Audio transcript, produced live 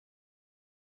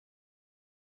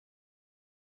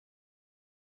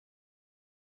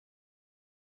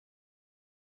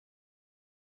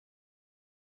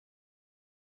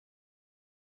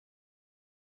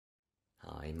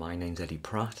Hi, my name's Eddie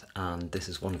Pratt and this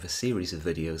is one of a series of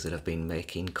videos that I've been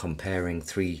making comparing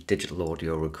three digital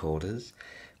audio recorders.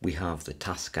 We have the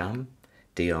Tascam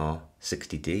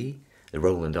DR60D, the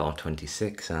Roland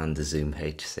R26 and the Zoom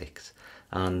H6.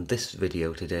 And this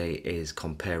video today is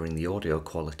comparing the audio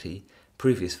quality.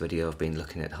 Previous video I've been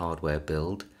looking at hardware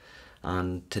build,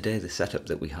 and today the setup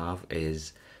that we have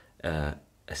is a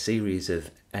series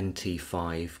of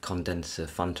NT5 condenser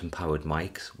phantom powered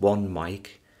mics, one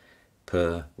mic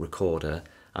per recorder,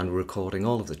 and we're recording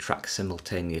all of the tracks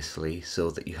simultaneously so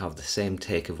that you have the same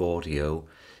take of audio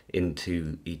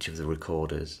into each of the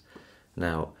recorders.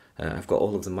 Now I've got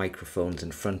all of the microphones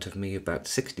in front of me, about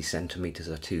 60 centimeters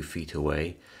or 2 feet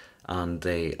away, and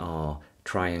they are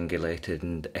triangulated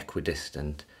and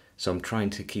equidistant, so I'm trying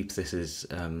to keep this as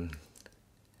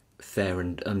fair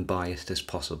and unbiased as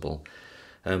possible.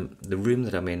 The room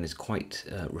that I'm in is quite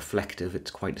reflective.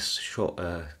 It's quite short,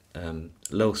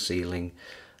 low ceiling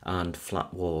and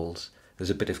flat walls. There's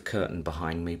a bit of curtain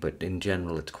behind me, but in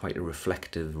general it's quite a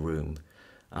reflective room.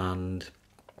 And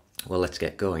well, let's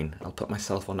get going. I'll put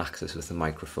myself on axis with the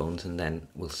microphones and then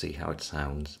we'll see how it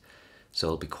sounds. So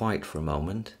I'll be quiet for a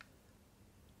moment.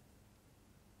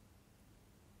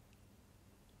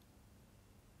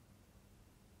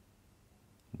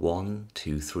 One,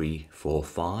 two, three, four,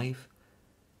 five.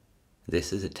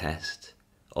 This is a test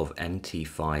of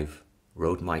NT5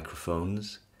 Rode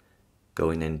microphones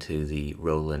going into the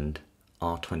Roland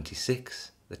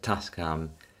R26, the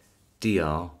Tascam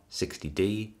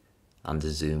DR60D and the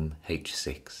Zoom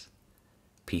H6.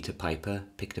 Peter Piper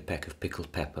picked a peck of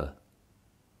pickled pepper.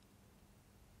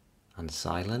 And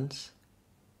silence.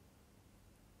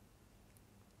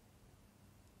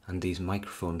 And these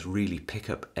microphones really pick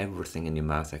up everything in your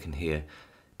mouth. I can hear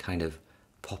kind of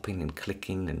popping and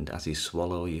clicking, and as you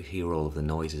swallow you hear all of the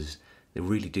noises. They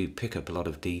really do pick up a lot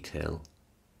of detail.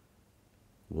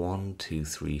 1, 2,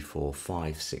 3, 4,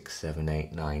 5, 6, 7,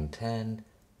 8, 9, 10.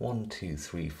 1, 2,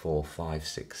 3, 4, 5,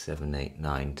 6, 7, 8,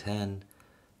 9, 10.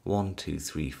 1, 2,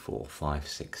 3, 4, 5,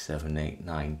 6, 7, 8,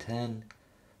 9, 10.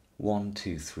 1,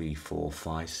 2, 3, 4,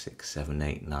 5, 6, 7,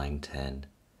 8, 9, 10.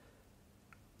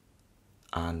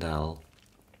 And I'll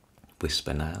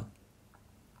whisper now.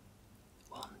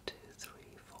 1, 2, 3,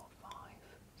 4, 5,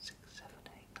 6, 7,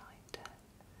 8, 9, 10.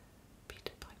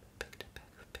 Peter Piper picked a peck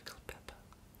of pickled pepper.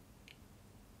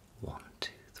 1,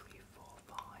 2, 3, 4,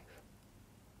 5.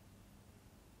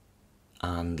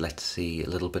 And let's see a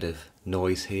little bit of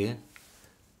noise here.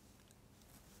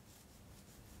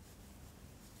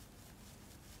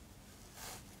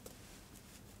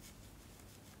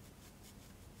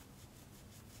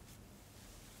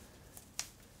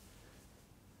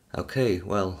 Okay,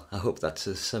 well, I hope that's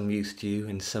of some use to you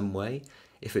in some way.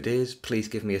 If it is, please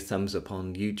give me a thumbs up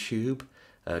on YouTube.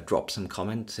 Drop some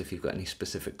comments if you've got any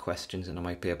specific questions and I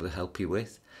might be able to help you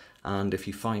with. And if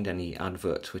you find any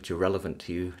adverts which are relevant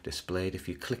to you displayed, if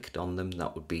you clicked on them,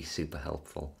 that would be super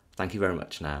helpful. Thank you very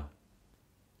much now.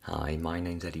 Hi, my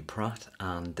name's Eddie Pratt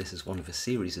and this is one of a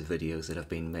series of videos that I've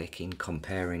been making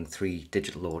comparing three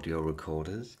digital audio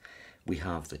recorders. We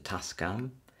have the Tascam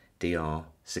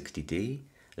DR60D,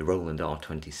 the Roland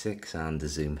R26 and the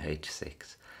Zoom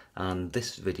H6. And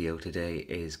this video today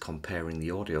is comparing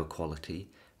the audio quality.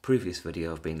 Previous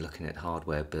video I've been looking at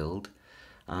hardware build,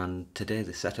 and today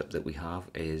the setup that we have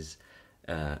is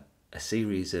a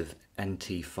series of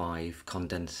NT5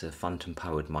 condenser phantom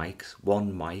powered mics,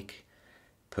 one mic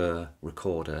per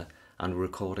recorder, and we're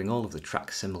recording all of the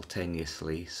tracks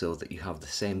simultaneously so that you have the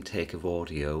same take of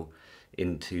audio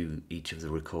into each of the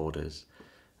recorders.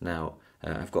 Now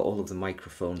I've got all of the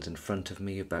microphones in front of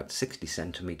me, about 60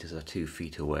 centimeters or 2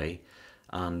 feet away,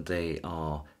 and they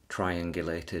are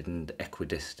triangulated and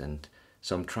equidistant,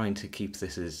 so I'm trying to keep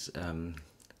this as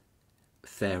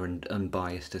fair and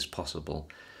unbiased as possible.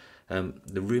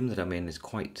 The room that I'm in is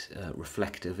quite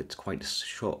reflective. It's quite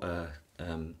short,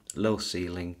 low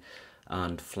ceiling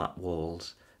and flat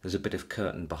walls. There's a bit of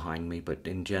curtain behind me, but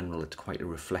in general it's quite a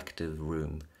reflective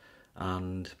room.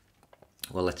 And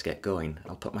well, let's get going.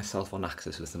 I'll put myself on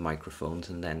axis with the microphones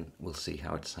and then we'll see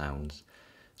how it sounds.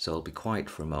 So I'll be quiet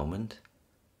for a moment.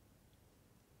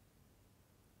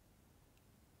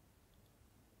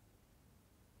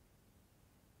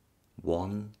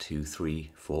 One, two,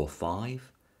 three, four,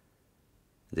 five.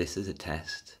 This is a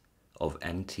test of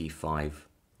NT5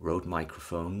 Rode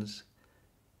microphones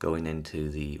going into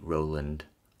the Roland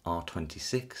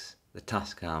R26, the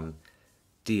Tascam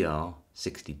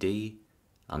DR60D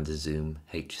and the Zoom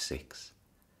H6.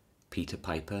 Peter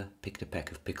Piper picked a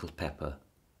peck of pickled pepper.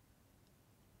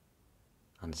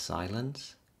 And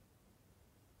silence.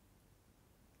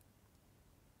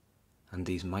 And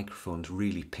these microphones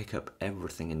really pick up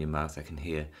everything in your mouth. I can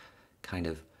hear kind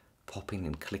of popping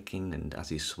and clicking, and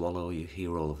as you swallow you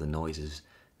hear all of the noises.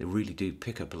 They really do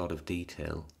pick up a lot of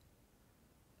detail.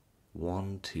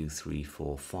 1, 2, 3,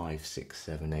 4, 5, 6,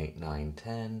 7, 8, 9,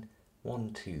 10.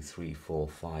 1, 2, 3, 4,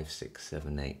 5, 6,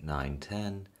 7, 8, 9,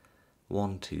 10.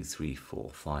 1, 2, 3, 4,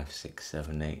 5, 6,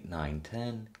 7, 8, 9,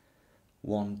 10.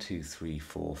 1, 2, 3,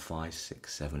 4, 5,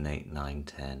 6, 7, 8, 9,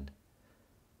 10.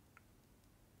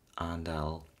 And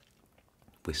I'll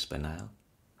whisper now.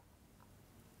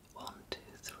 1, 2,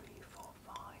 3, 4,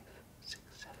 5, 6,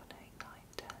 7, 8, 9,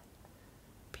 10.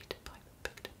 Peter Piper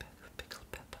picked a peck of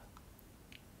pickled pepper.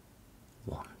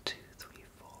 1, 2, 3,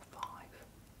 4, 5.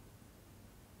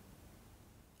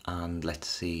 And let's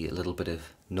see a little bit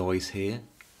of noise here.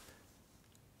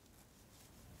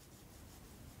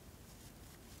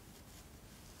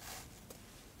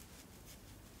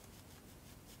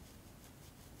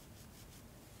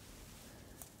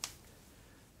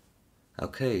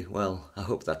 Okay, well, I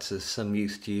hope that's of some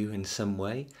use to you in some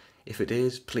way. If it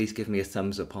is, please give me a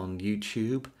thumbs up on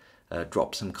YouTube.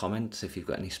 Drop some comments if you've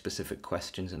got any specific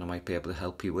questions and I might be able to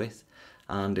help you with.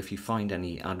 And if you find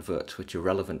any adverts which are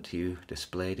relevant to you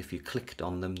displayed, if you clicked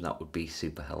on them, that would be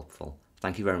super helpful.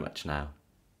 Thank you very much now.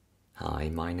 Hi,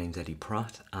 my name's Eddie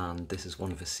Pratt, and this is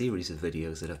one of a series of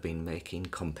videos that I've been making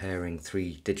comparing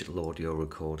 3 digital audio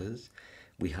recorders.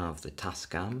 We have the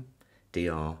Tascam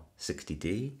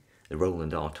DR60D, the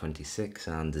Roland R26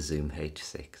 and the Zoom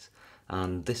H6.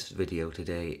 And this video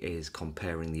today is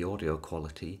comparing the audio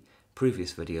quality.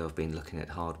 Previous video I've been looking at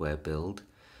hardware build,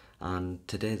 and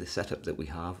today the setup that we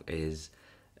have is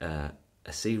a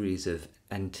series of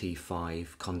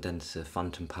NT5 condenser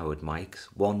phantom powered mics,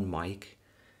 one mic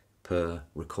per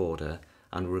recorder,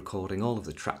 and we're recording all of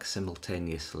the tracks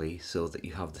simultaneously so that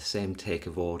you have the same take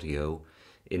of audio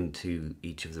into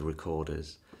each of the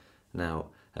recorders. Now,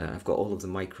 I've got all of the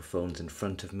microphones in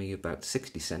front of me, about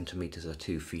 60 centimeters or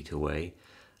 2 feet away,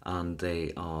 and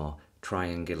they are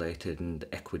triangulated and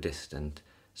equidistant.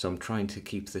 So I'm trying to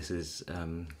keep this as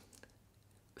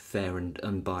fair and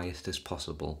unbiased as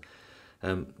possible.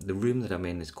 The room that I'm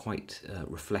in is quite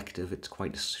reflective. It's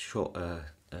quite short,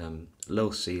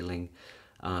 low ceiling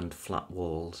and flat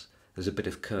walls. There's a bit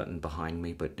of curtain behind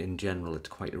me, but in general it's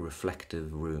quite a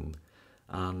reflective room.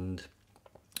 And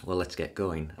well, let's get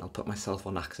going. I'll put myself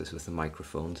on axis with the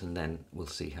microphones and then we'll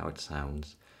see how it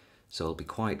sounds. So I'll be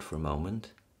quiet for a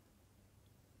moment.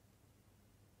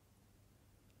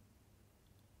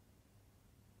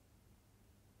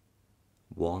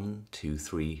 One, 2,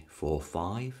 3, 4,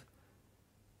 5.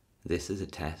 This is a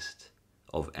test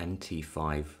of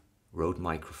NT5 Rode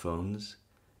microphones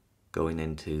going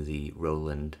into the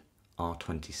Roland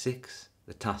R26,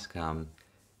 the Tascam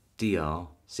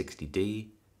DR60D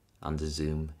and the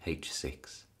Zoom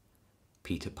H6.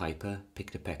 Peter Piper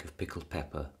picked a peck of pickled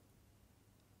pepper.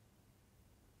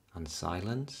 And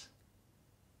silence.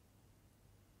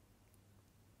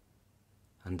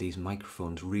 And these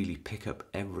microphones really pick up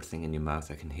everything in your mouth.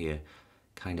 I can hear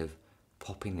kind of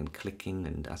popping and clicking,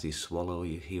 and as you swallow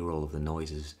you hear all of the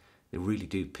noises. They really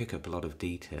do pick up a lot of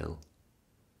detail.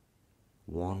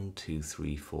 1, 2,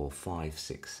 3, 4, 5,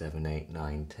 6, 7, 8,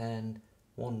 9, 10.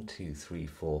 1, 2, 3,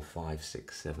 4, 5,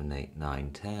 6, 7, 8,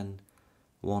 9, 10.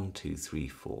 1, 2, 3,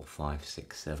 4, 5,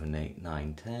 6, 7, 8,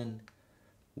 9, 10.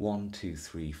 1, 2,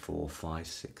 3, 4, 5,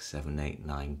 6, 7, 8,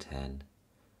 9, 10.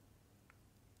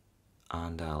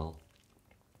 And I'll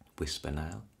whisper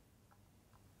now.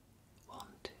 1,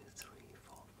 2, 3,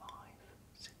 4, 5,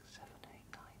 6, 7, 8,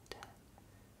 9, 10.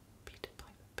 Peter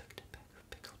Piper picked a peck of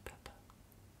pickled pepper.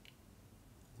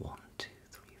 1, 2,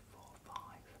 3, 4,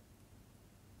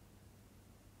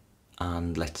 5.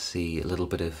 And let's see a little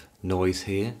bit of noise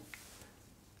here.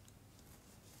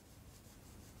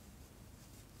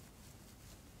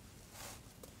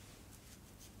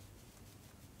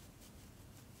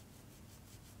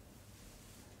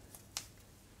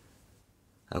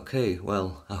 Okay,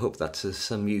 well, I hope that's of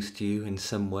some use to you in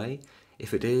some way.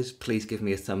 If it is, please give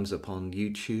me a thumbs up on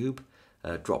YouTube.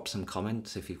 Drop some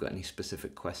comments if you've got any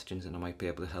specific questions and I might be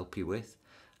able to help you with.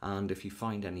 And if you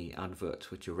find any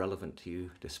adverts which are relevant to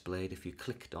you displayed, if you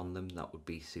clicked on them, that would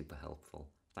be super helpful.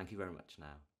 Thank you very much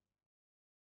now.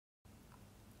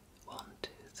 1, 2,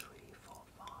 3, 4,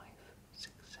 5,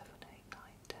 6, 7, 8, 9,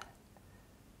 10.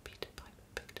 Peter Piper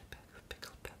picked a peck of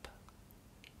pickled pepper.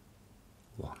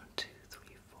 1, 2,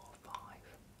 3, 4, 5.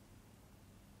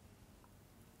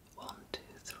 1, 2,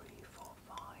 3, 4,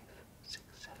 5, 6,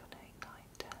 7, 8, 9,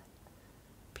 10.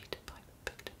 Peter Piper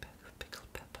picked a peck of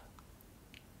pickled pepper.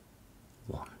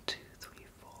 1, 2, 3,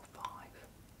 4, 5.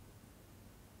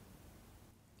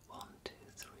 1, 2,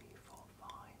 3, 4, 5,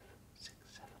 6,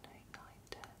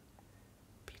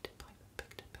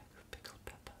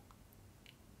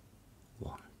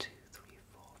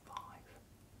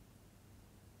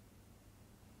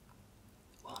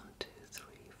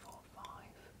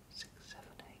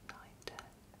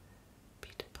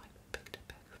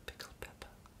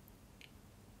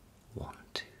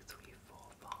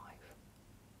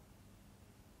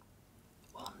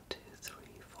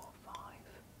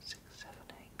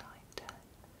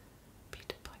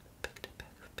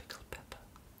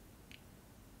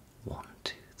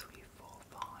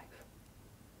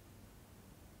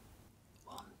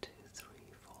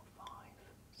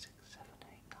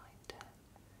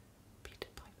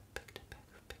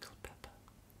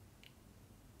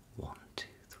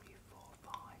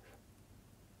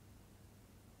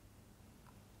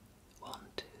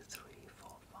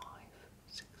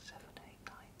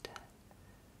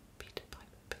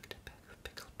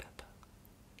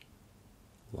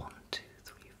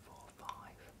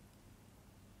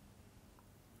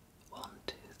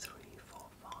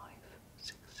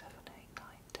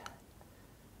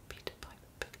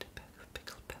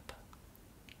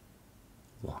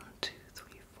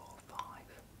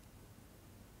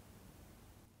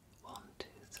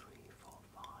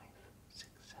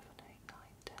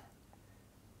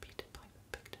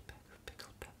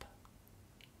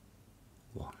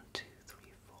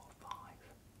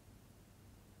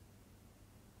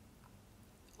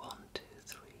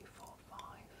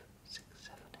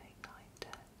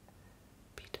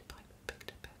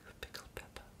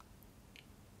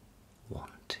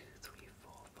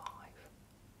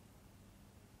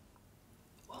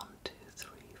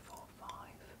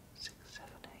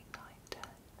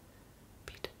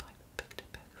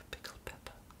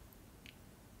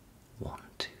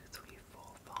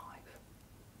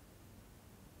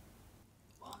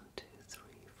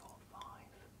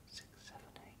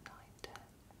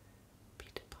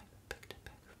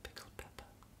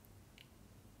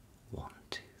 1,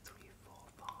 2, 3, 4,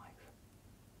 5.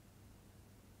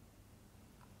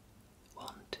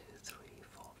 1, 2, 3,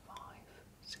 4, 5,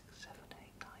 6, 7,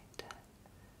 8, 9, 10.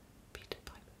 Peter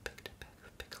Piper picked a peck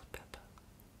of pickled pepper.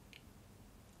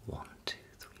 1, 2,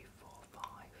 3, 4, 5.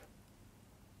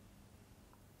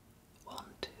 1,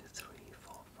 2, 3,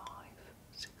 4, 5,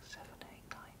 6, 7, 8,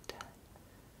 9, 10.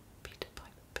 Peter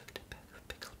Piper picked a peck of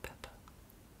pickled pepper.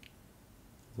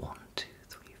 1, 2,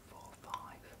 3, 4, 5.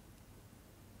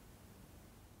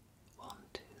 1,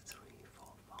 2, 3,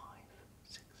 4, 5,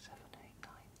 6, 7, 8,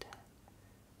 9, 10.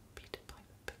 Peter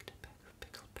Piper picked a peck of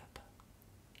pickled pepper.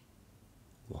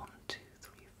 1, 2,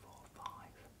 3, 4, 5.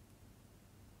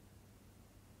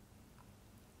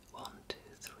 1, 2,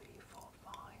 3, 4,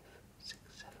 5, 6,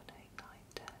 7, 8, 9,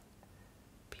 10.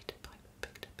 Peter Piper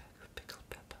picked a peck of pickled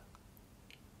pepper.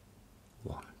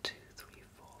 1, 2, 3,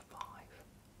 4, 5.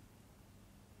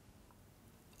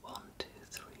 1, 2,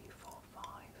 3, 4, 5,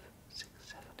 6,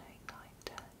 7, 8, 9,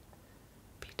 10.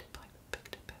 Peter Piper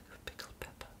picked a peck of pickled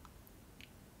pepper.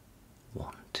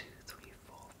 1, 2, 3,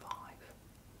 4, 5.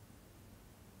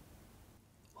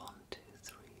 1, 2,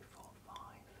 3, 4, 5,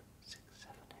 6,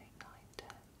 7, 8, 9, 10.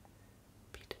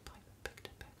 Peter Piper picked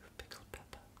a peck of pickled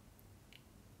pepper.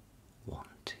 1,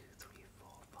 2, 3,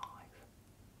 4, 5.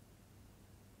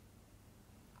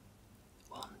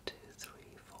 1, 2, 3,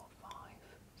 4, 5,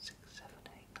 6, 7,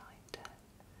 8, 9, 10.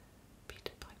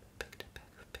 Peter Piper picked a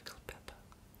peck of pickled pepper.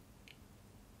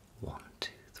 1,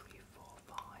 2, 3, 4,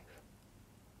 5.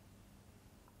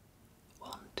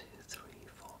 1, 2, 3,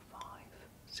 4, 5,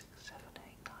 6, 7,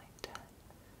 8, 9, 10.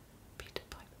 Peter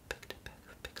Piper picked a peck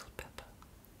of pickled pepper.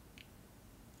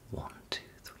 1, 2,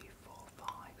 3, 4, 5.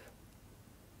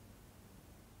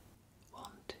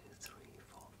 1, 2, 3,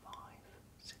 4, 5,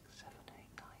 6, 7, 8,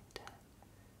 9, 10.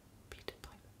 Peter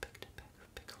Piper picked a peck of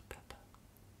pickled pepper.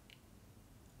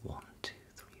 1, 2,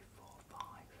 3, 4, 5.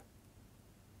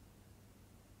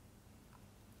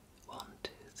 1,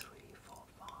 2, 3, 4,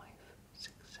 5,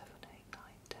 6, 7, 8,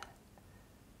 9, 10.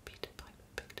 Peter Piper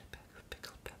picked a peck of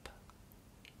pickled pepper.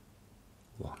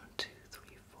 1, 2,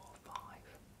 3, 4, 5.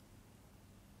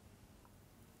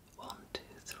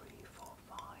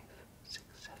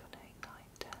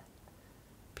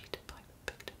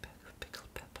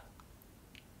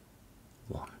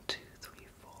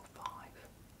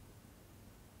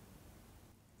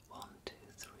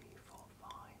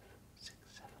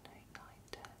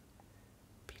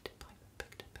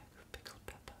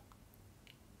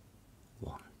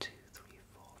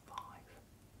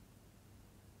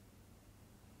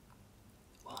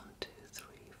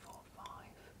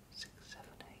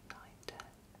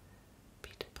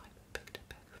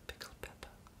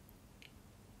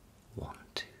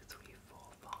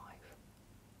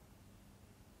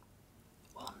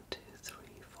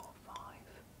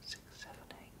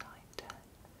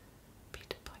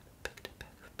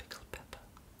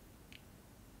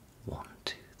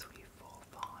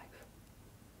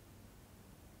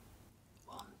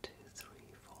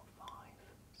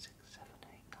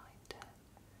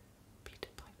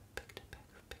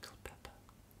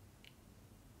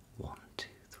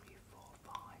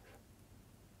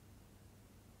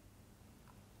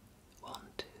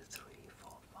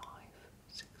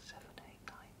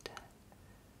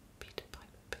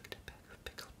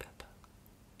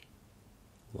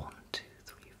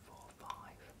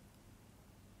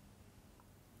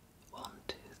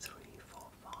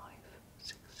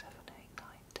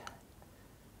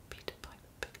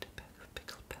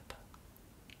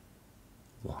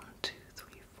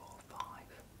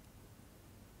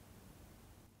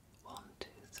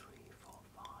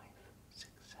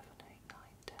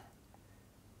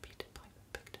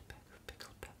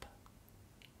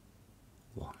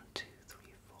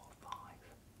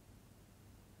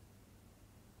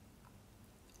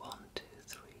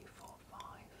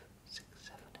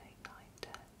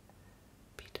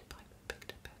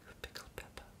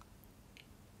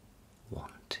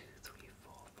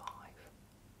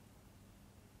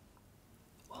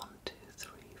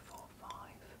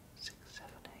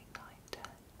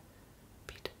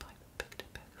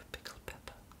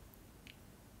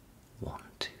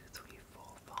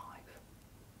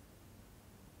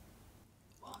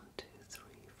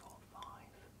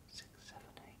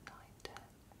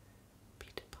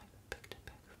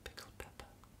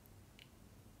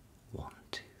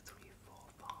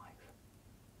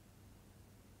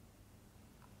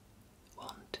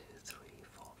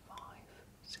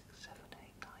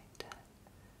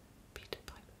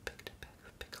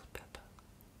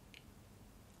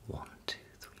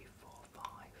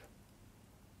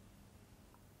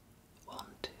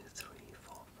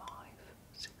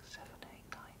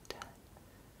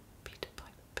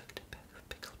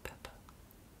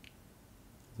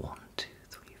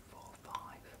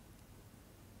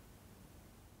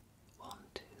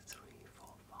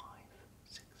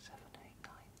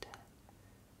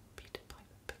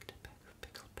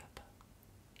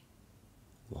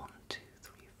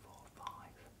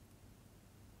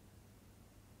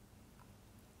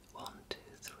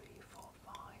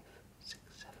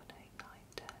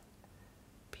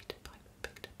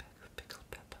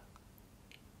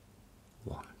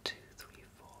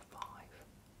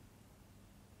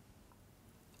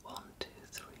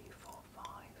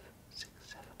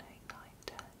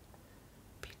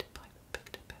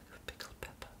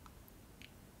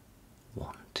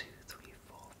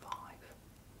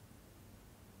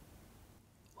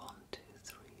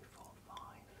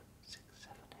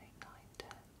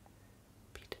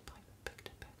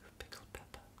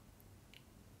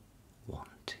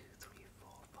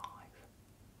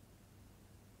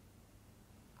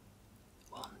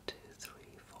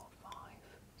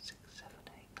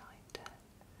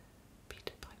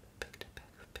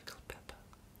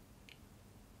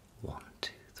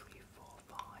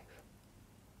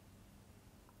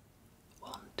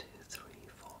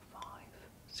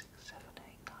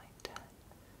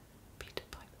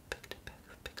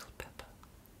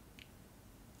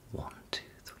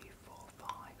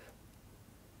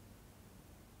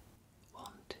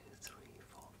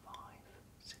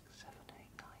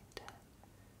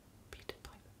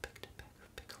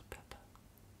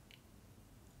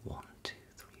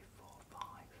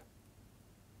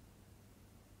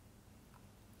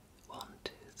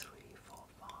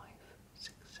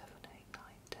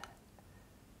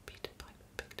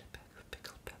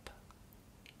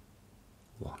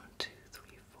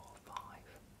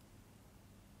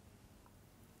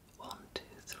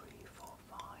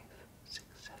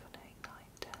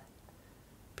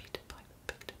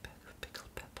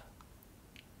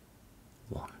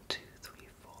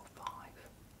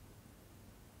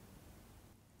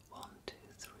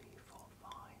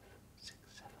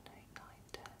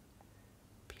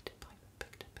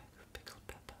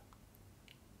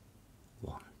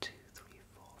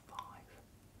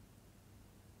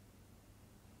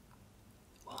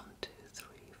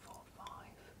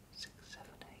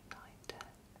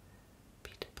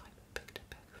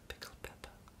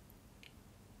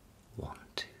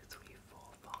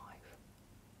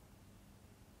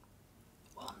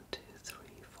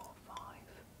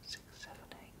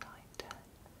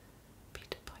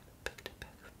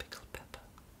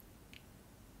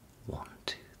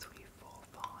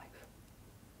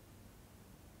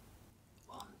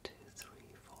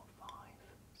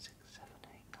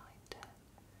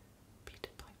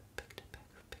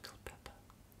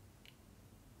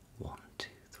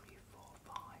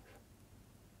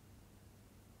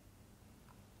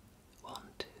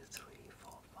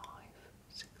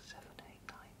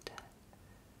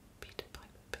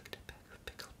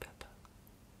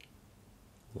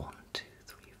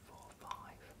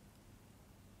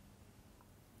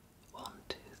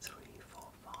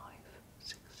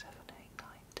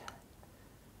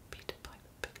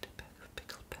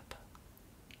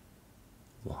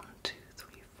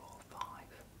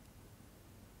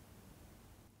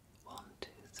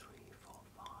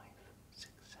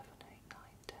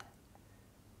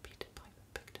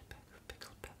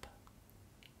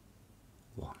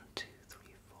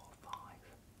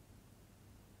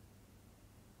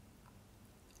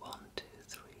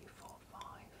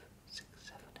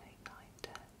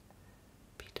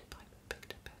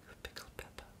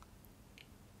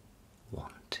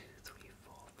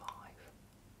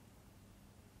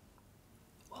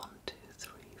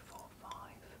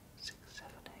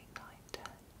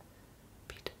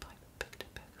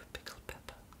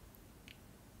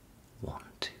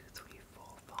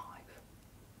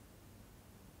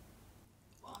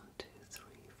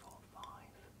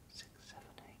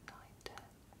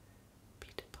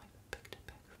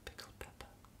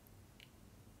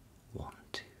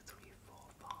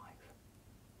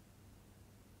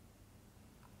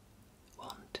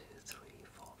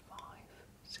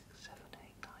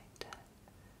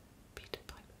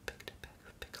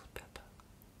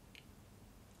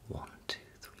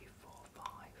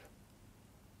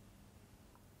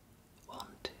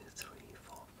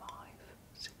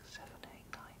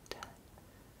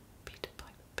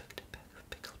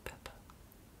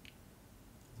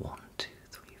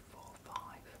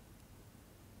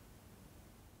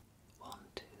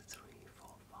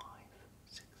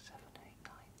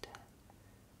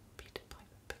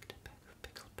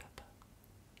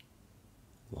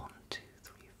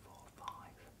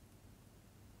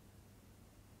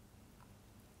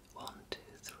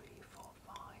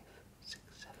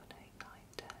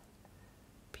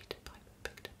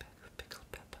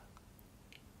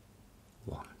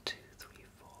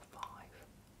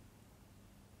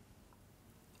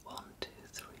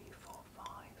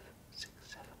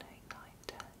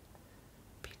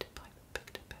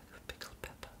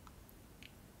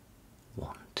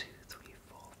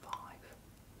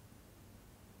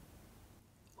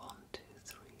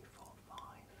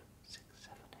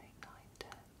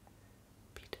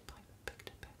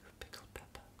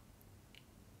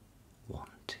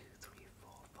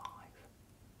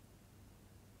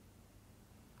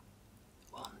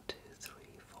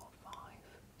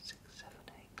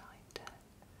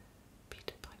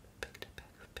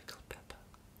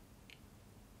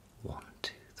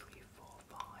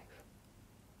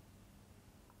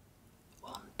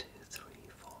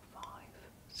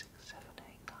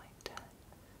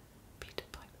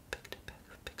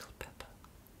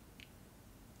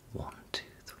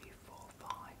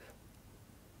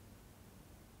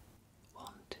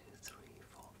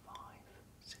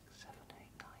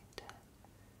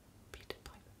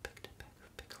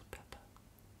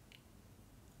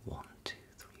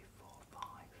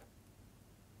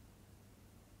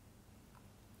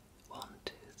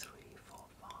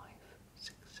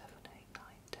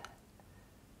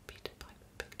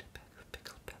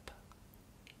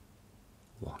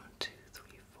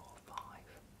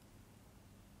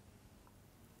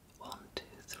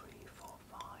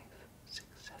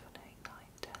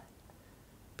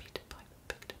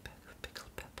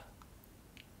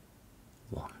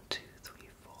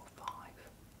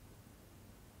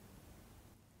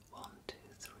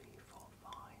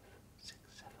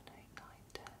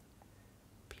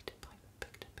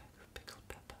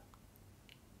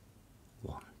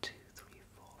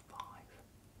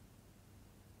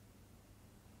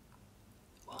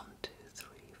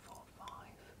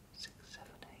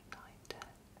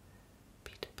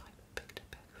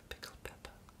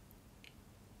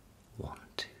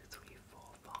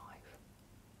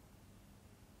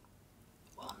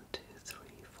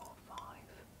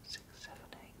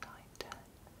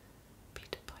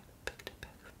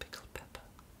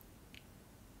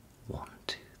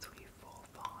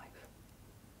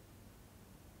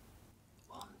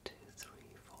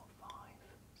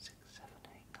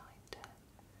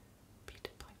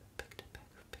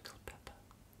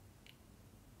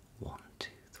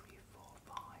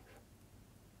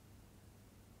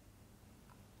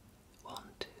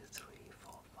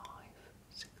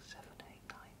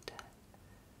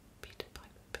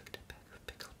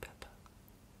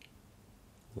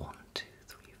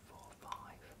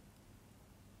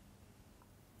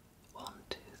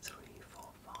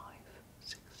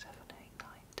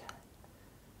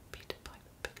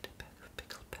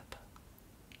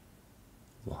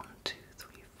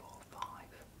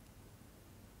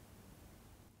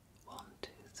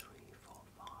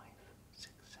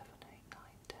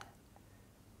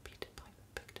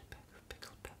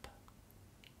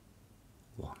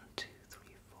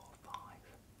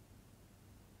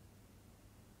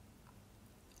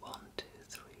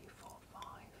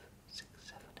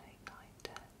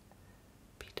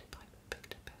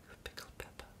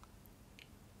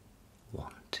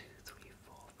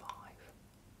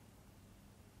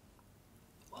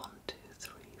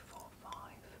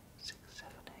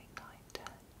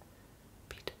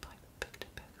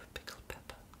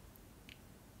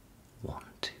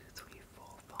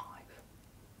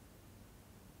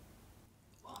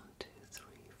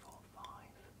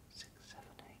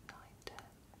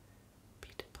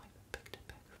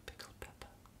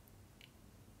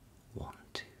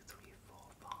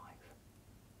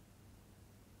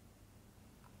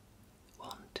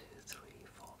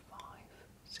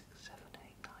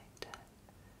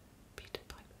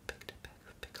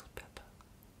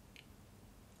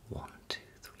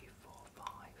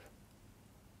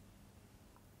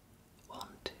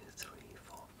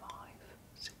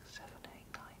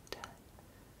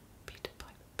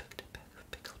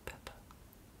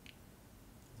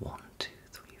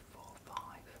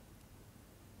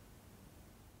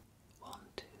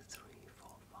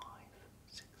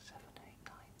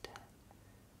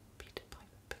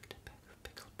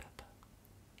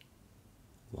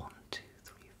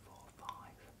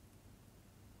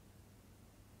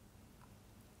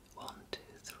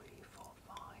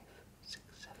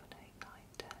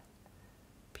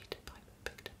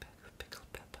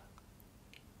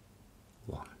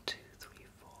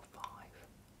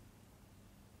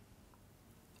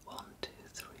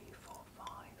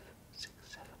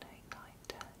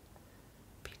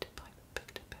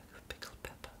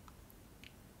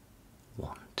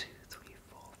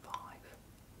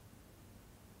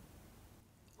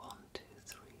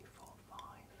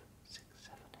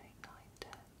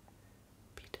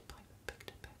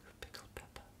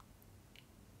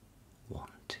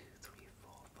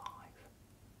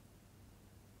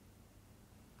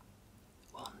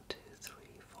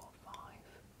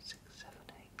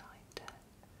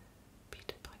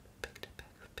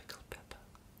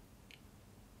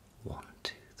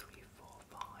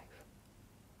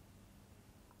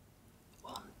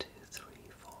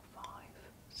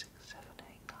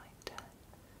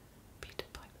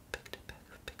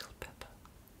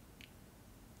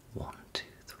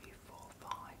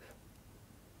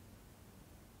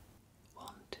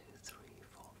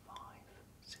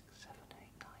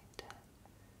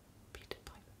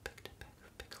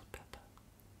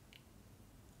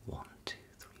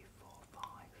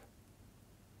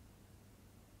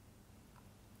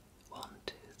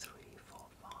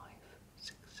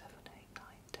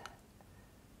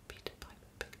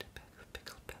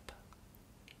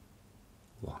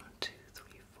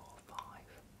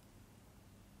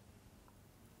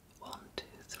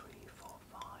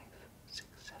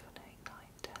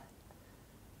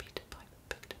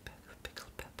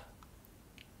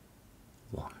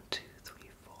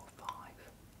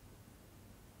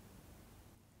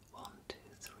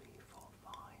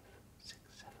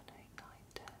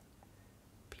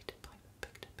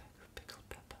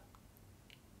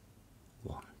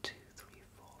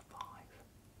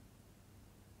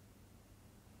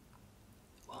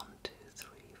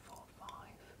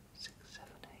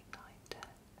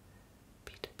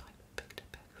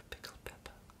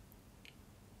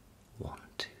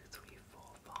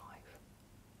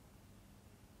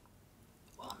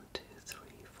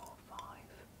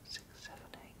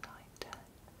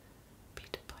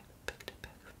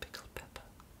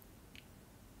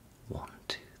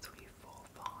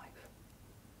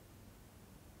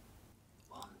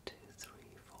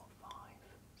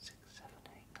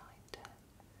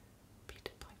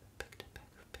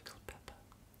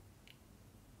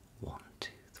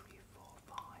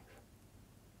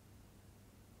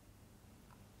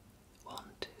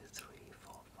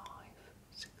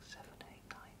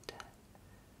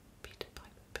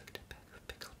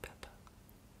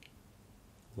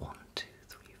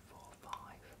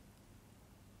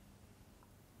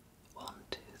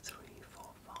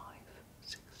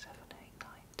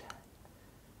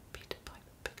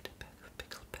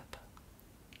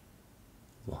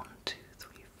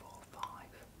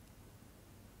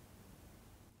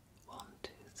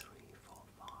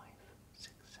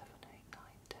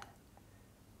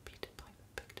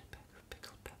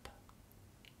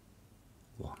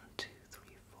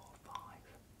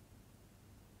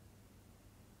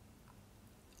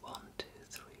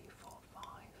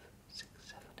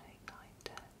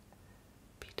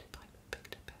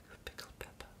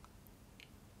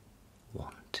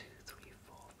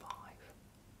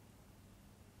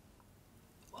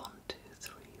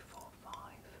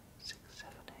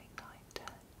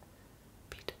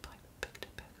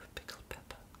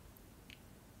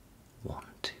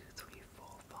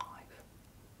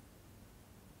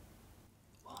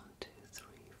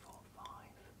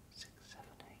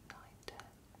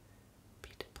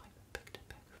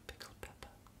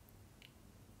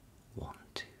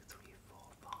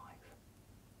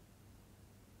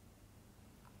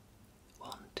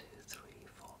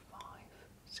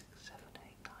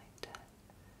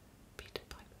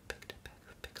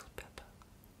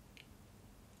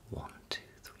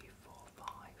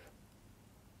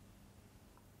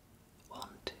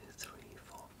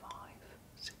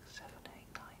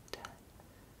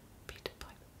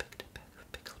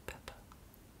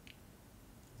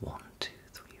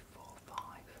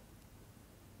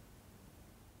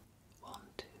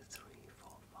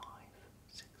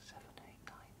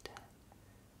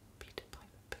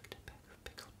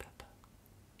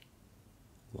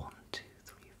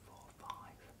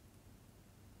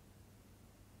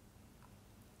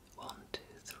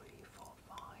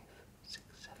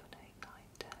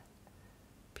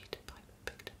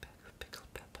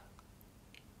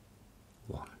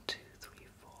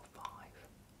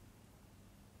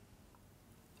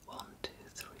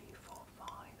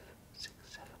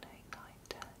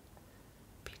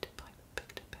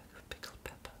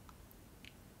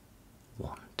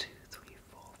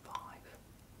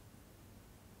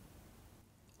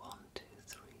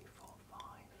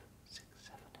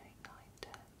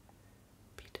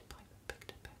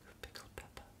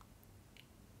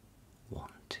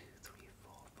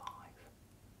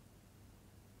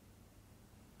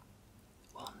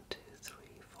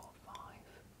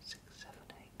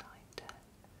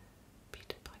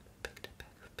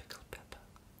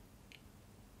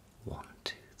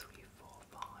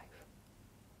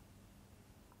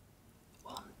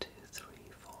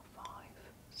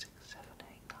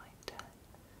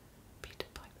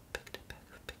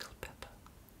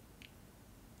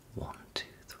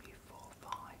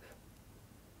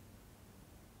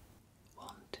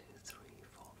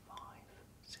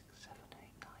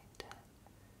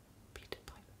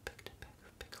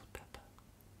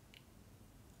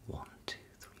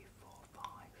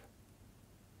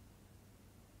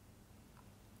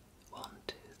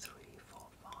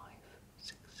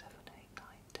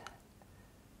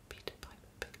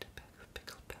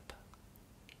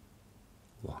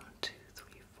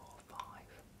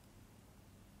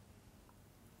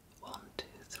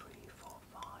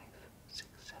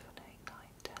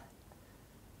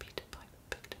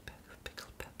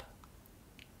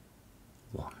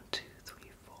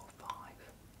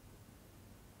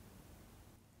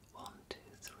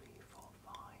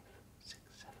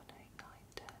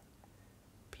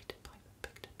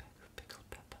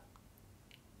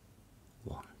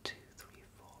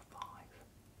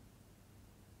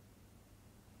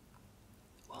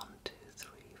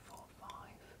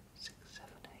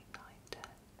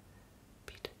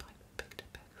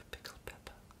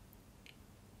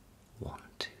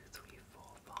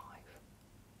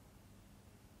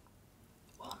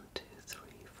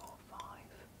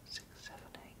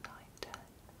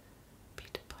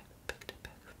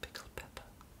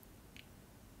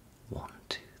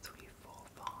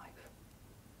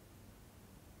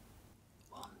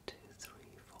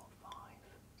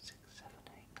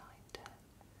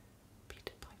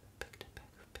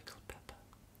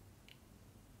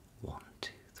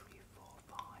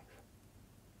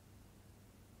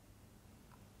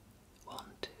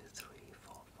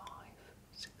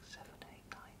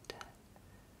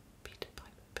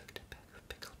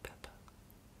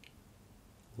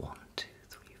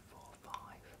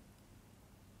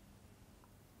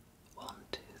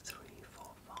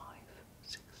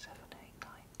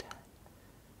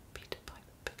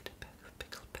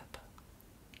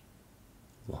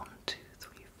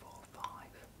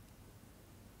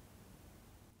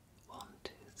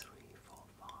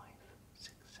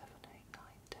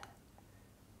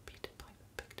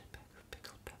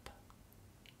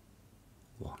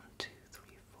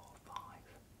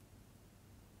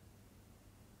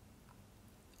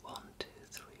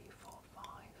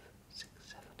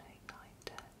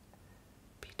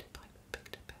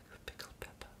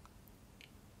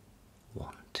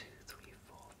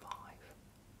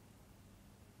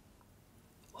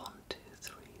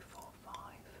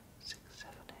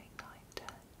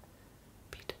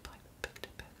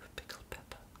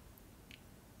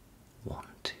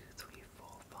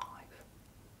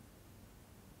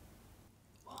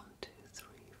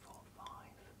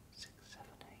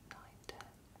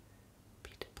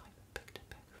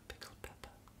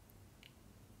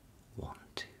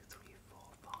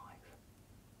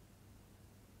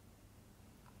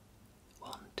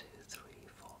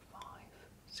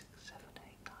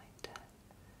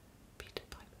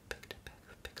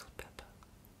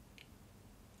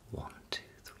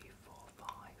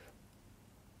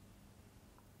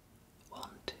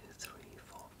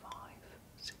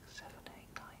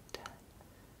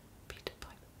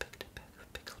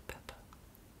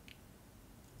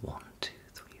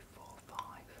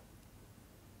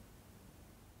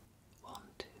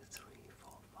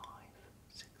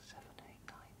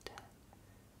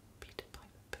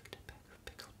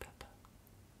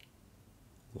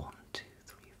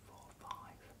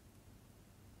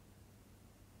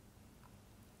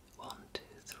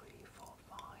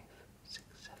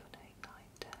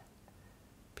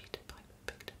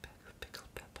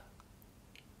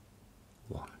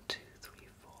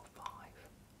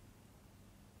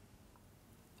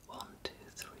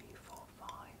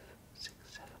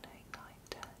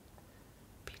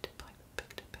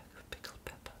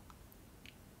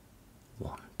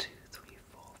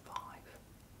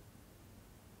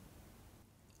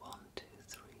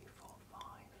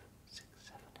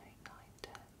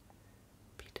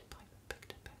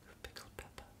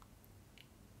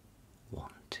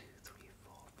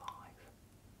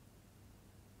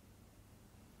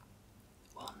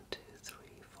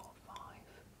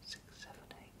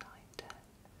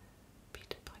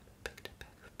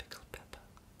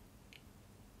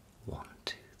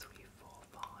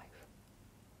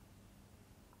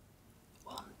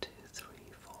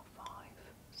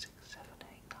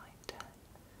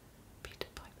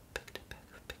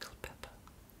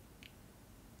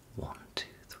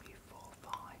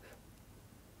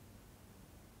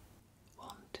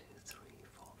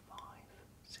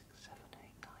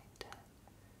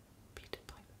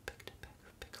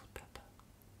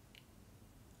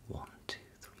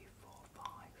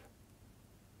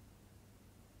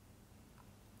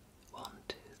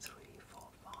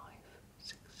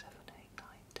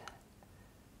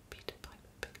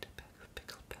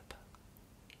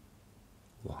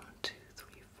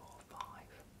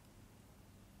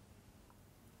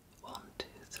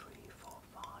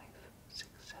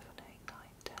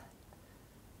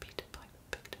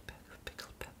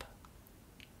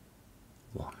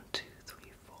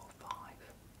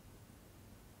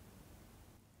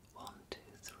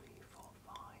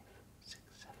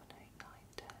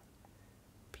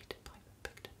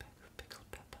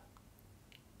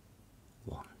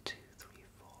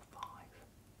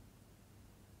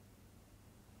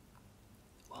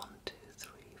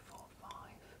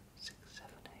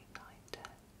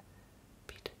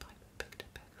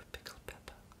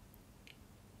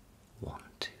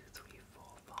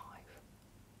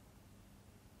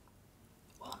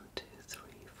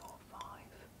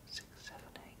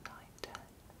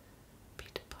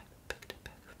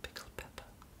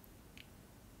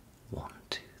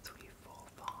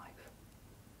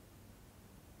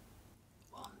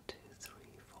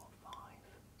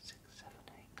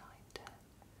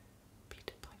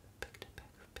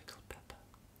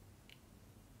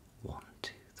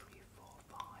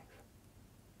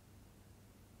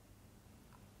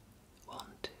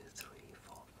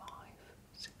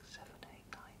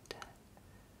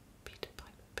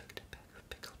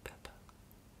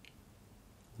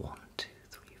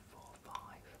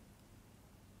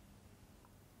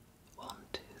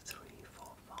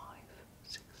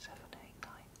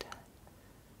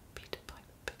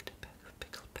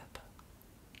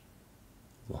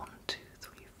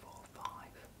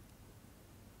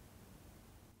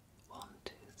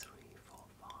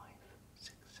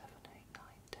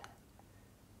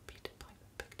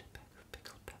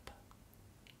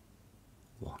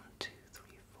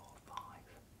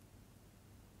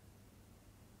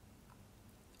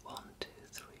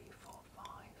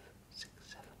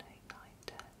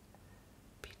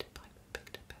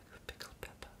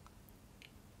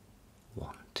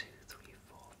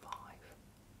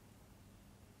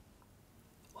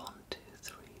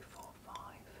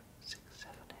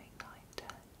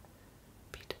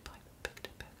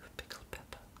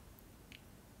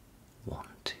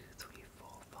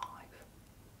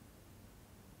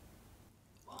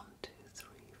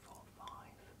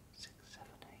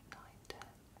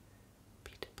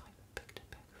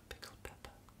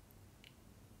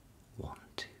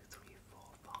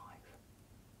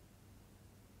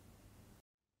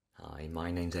 Hi,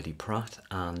 my name's Eddie Pratt,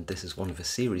 and this is one of a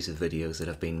series of videos that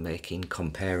I've been making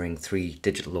comparing three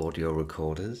digital audio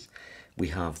recorders. We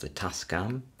have the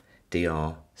Tascam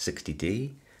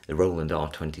DR60D, the Roland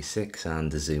R26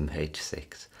 and the Zoom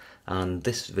H6. And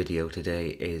this video today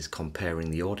is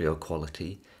comparing the audio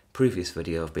quality. Previous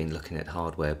video I've been looking at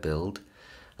hardware build,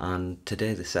 and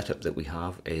today the setup that we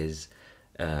have is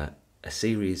a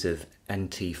series of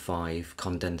NT5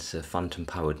 condenser phantom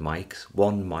powered mics,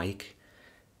 one mic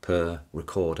per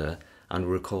recorder, and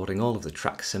we're recording all of the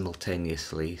tracks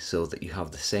simultaneously so that you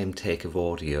have the same take of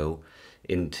audio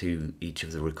into each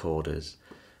of the recorders.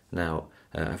 Now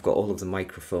I've got all of the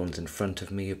microphones in front of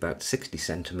me about 60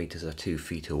 centimeters or 2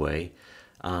 feet away,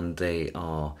 and they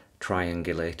are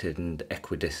triangulated and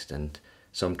equidistant,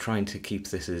 so I'm trying to keep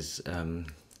this as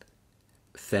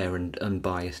fair and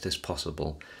unbiased as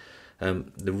possible.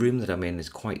 The room that I'm in is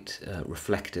quite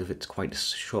reflective. It's quite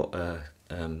short,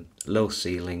 low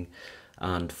ceiling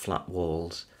and flat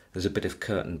walls. There's a bit of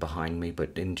curtain behind me,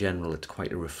 but in general it's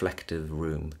quite a reflective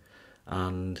room.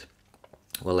 And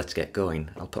well, let's get going.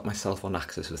 I'll put myself on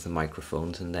axis with the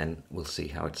microphones and then we'll see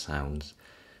how it sounds.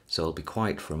 So I'll be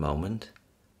quiet for a moment.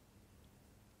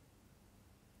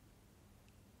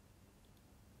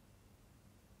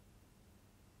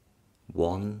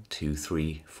 One, two,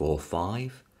 three, four,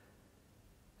 five.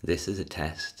 This is a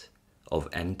test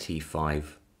of NT5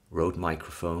 Rode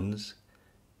microphones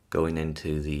going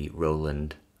into the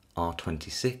Roland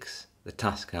R26, the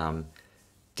Tascam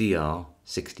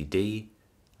DR60D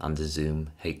and the Zoom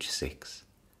H6.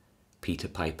 Peter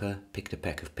Piper picked a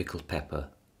peck of pickled pepper.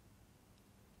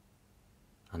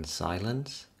 And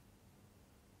silence.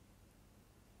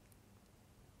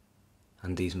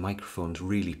 And these microphones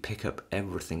really pick up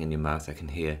everything in your mouth. I can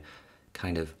hear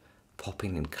kind of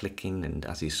popping and clicking, and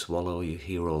as you swallow you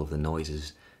hear all of the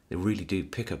noises. They really do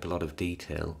pick up a lot of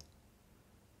detail.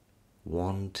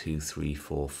 1, 2, 3,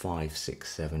 4, 5,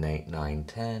 6, 7, 8, 9,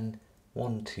 10.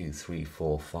 1, 2, 3,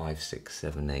 4, 5, 6,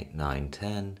 7, 8, 9,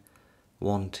 10.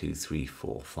 1, 2, 3,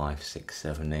 4, 5, 6,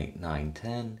 7, 8, 9,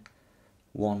 10.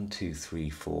 1, 2, 3,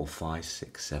 4, 5,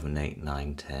 6, 7, 8,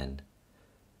 9, 10.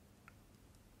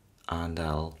 And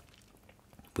I'll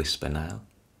whisper now.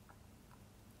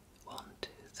 1, 2,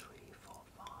 3, 4,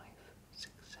 5,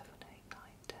 6, 7, 8, 9,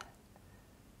 10.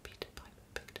 Peter Piper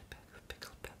picked a peck of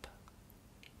pickled pepper.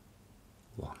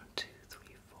 1, 2, 3,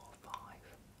 4, 5.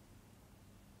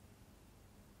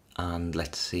 And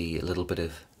let's see a little bit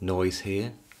of noise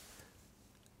here.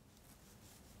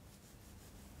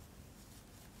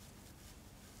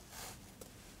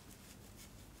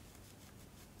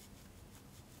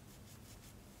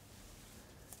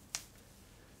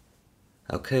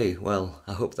 Okay, well,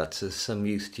 I hope that's of some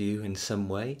use to you in some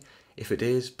way. If it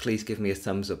is, please give me a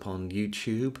thumbs up on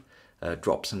YouTube.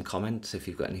 Drop some comments if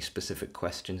you've got any specific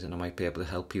questions and I might be able to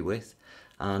help you with.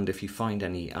 And if you find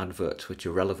any adverts which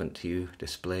are relevant to you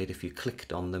displayed, if you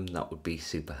clicked on them, that would be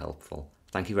super helpful.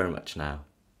 Thank you very much now.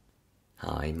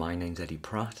 Hi, my name's Eddie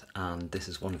Pratt, and this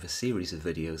is one of a series of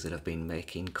videos that I've been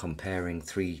making comparing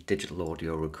three digital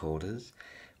audio recorders.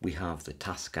 We have the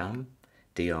Tascam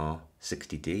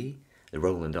DR60D, the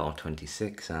Roland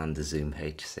R26 and the Zoom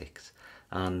H6.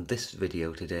 And this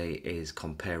video today is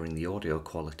comparing the audio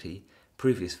quality.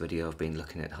 Previous video I've been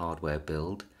looking at hardware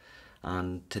build,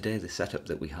 and today the setup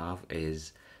that we have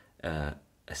is a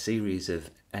series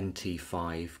of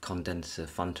NT5 condenser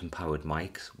phantom powered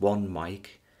mics, one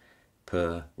mic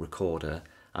per recorder,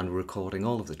 and we're recording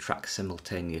all of the tracks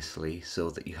simultaneously so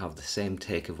that you have the same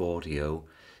take of audio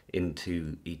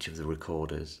into each of the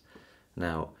recorders.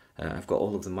 Now I've got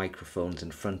all of the microphones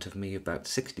in front of me about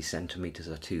 60 centimeters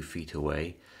or 2 feet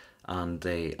away, and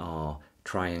they are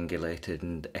triangulated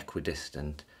and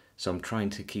equidistant, so I'm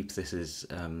trying to keep this as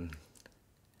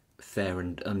fair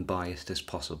and unbiased as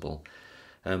possible.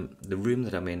 The room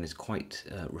that I'm in is quite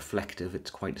reflective.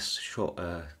 It's quite short,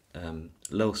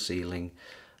 low ceiling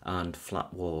and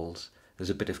flat walls. There's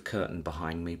a bit of curtain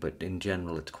behind me, but in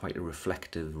general it's quite a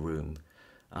reflective room.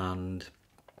 And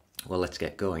well, let's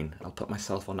get going. I'll put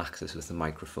myself on axis with the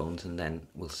microphones and then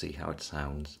we'll see how it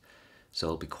sounds. So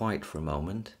I'll be quiet for a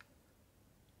moment.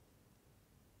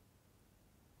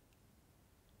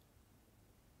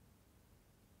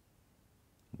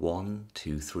 One,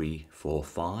 two, three, four,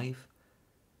 five.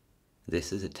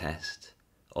 This is a test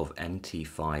of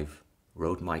NT5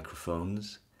 Rode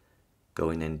microphones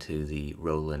going into the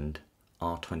Roland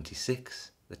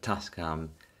R26, the Tascam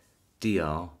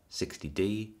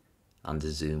DR60D and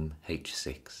the Zoom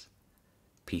H6.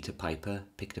 Peter Piper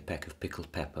picked a peck of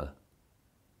pickled pepper.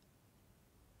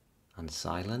 And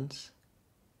silence.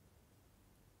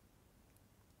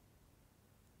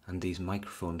 and these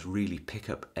microphones really pick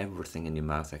up everything in your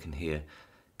mouth. I can hear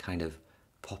kind of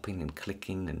popping and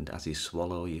clicking, and as you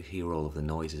swallow you hear all of the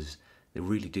noises. They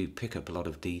really do pick up a lot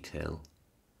of detail.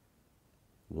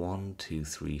 1, 2,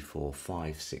 3, 4,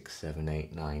 5, 6, 7,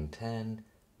 8, 9, 10.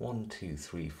 1, 2,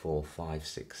 3, 4, 5,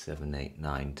 6, 7, 8,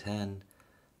 9, 10.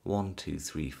 1, 2,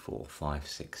 3, 4, 5,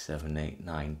 6, 7, 8,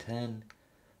 9, 10.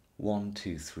 1,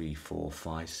 2, 3, 4,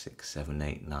 5, 6, 7,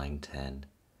 8, 9, 10.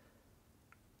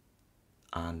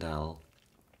 And I'll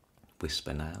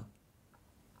whisper now.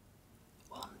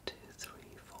 1, 2, 3,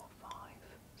 4, 5,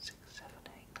 6, 7,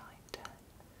 8, 9, 10.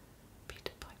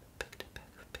 Peter Piper picked a peck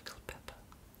of pickled pepper.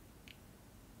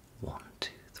 1,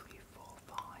 2, 3, 4,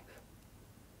 5.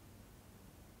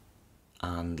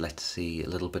 And let's see a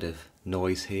little bit of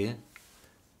noise here.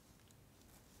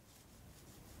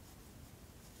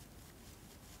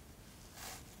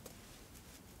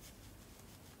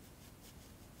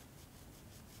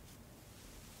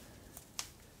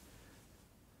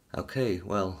 Okay,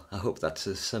 well, I hope that's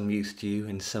of some use to you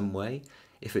in some way.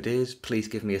 If it is, please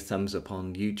give me a thumbs up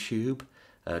on YouTube.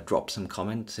 Drop some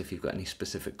comments if you've got any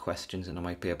specific questions and I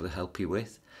might be able to help you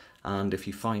with. And if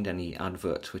you find any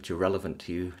adverts which are relevant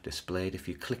to you displayed, if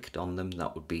you clicked on them,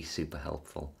 that would be super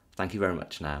helpful. Thank you very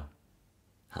much now.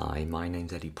 Hi, my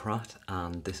name's Eddie Pratt,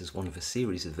 and this is one of a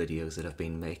series of videos that I've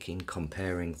been making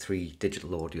comparing 3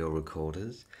 digital audio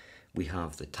recorders. We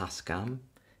have the Tascam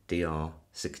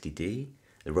DR60D,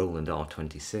 the Roland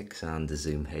R26 and the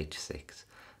Zoom H6.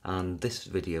 And this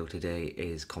video today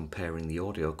is comparing the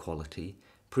audio quality.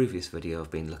 Previous video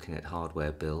I've been looking at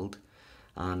hardware build,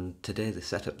 and today the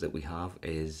setup that we have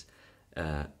is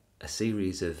a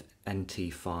series of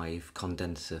NT5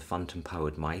 condenser phantom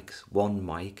powered mics, one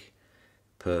mic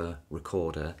per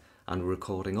recorder, and we're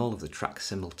recording all of the tracks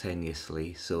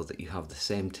simultaneously so that you have the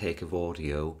same take of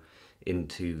audio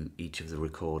into each of the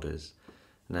recorders.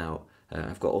 Now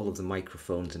I've got all of the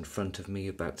microphones in front of me,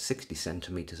 about 60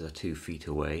 centimeters or 2 feet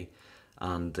away,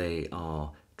 and they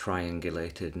are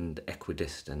triangulated and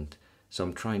equidistant. So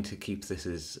I'm trying to keep this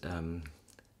as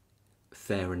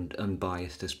fair and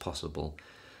unbiased as possible.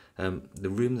 The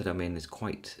room that I'm in is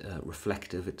quite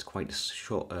reflective. It's quite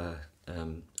short,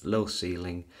 low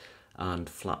ceiling and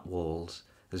flat walls.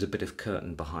 There's a bit of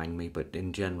curtain behind me, but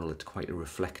in general it's quite a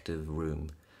reflective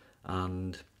room.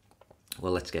 And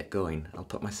well, let's get going. I'll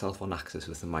put myself on axis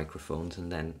with the microphones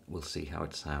and then we'll see how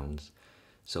it sounds.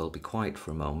 So I'll be quiet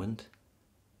for a moment.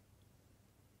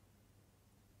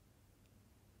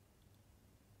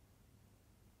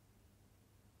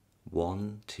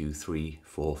 One, 2, 3,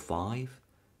 4, 5.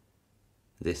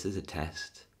 This is a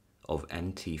test of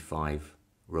NT5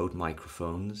 Rode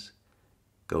microphones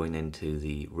going into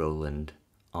the Roland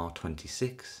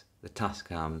R26, the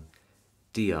Tascam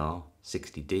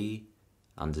DR60D,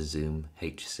 and the Zoom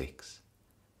H6.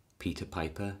 Peter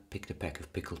Piper picked a peck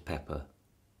of pickled pepper.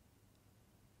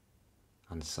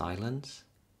 And silence.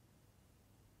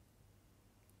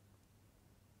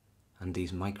 And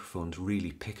these microphones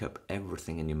really pick up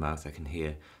everything in your mouth. I can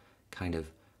hear kind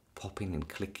of popping and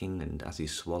clicking, and as you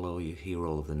swallow you hear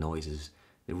all of the noises.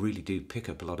 They really do pick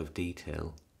up a lot of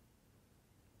detail.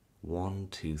 1,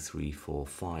 2, 3, 4,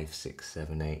 5, 6,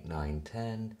 7, 8, 9,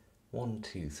 10. 1,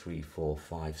 2, 3, 4,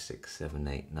 5, 6, 7,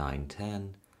 8, 9,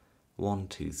 10. 1,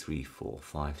 2, 3, 4,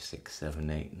 5, 6, 7,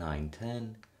 8, 9,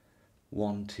 10.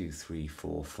 1, 2, 3,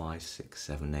 4, 5, 6,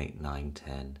 7, 8, 9,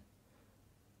 10.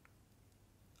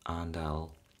 And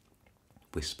I'll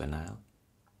whisper now.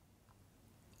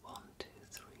 1, 2,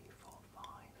 3, 4, 5,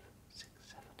 6,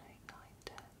 7, 8, 9,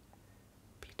 10.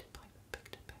 Peter Piper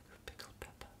picked a peck of pickled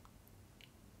pepper.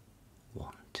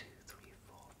 1, 2, 3,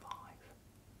 4,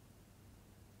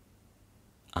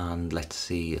 5. And let's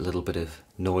see a little bit of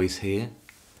noise here.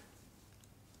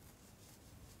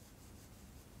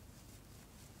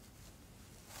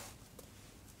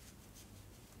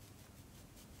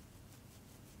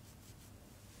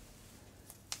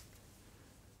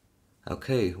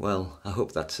 Okay, well, I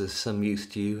hope that's of some use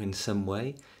to you in some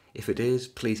way. If it is,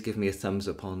 please give me a thumbs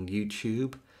up on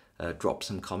YouTube. Drop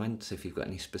some comments if you've got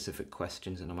any specific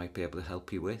questions and I might be able to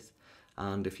help you with.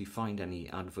 And if you find any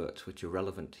adverts which are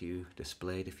relevant to you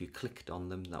displayed, if you clicked on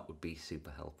them, that would be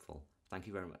super helpful. Thank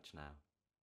you very much now.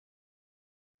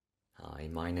 Hi,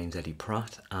 my name's Eddie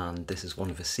Pratt, and this is one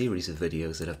of a series of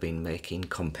videos that I've been making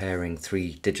comparing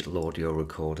 3 digital audio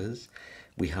recorders.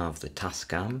 We have the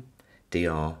Tascam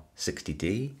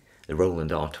DR60D, the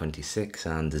Roland R26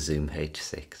 and the Zoom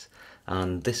H6.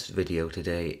 And this video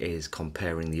today is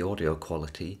comparing the audio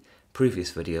quality.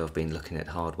 Previous video I've been looking at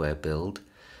hardware build,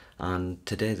 and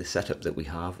today the setup that we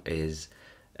have is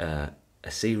a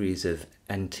series of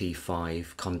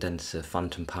NT5 condenser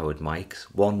phantom powered mics,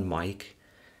 one mic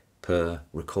per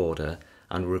recorder,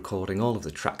 and we're recording all of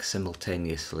the tracks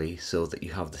simultaneously so that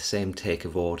you have the same take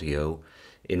of audio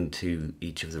into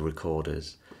each of the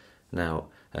recorders. Now,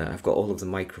 I've got all of the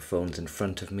microphones in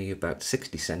front of me, about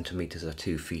 60 centimeters or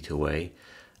 2 feet away,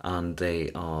 and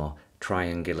they are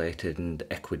triangulated and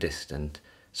equidistant.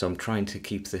 So I'm trying to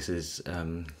keep this as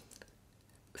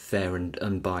fair and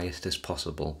unbiased as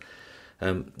possible.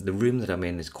 The room that I'm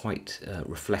in is quite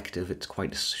reflective. It's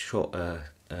quite short,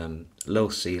 low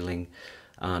ceiling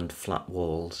and flat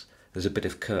walls. There's a bit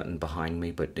of curtain behind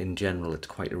me, but in general it's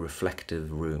quite a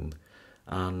reflective room.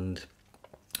 And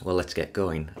well, let's get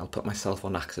going. I'll put myself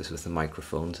on axis with the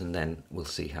microphones and then we'll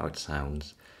see how it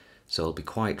sounds. So I'll be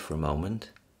quiet for a moment.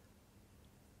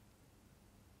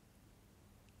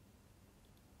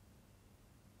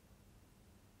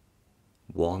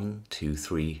 One, two,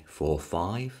 three, four,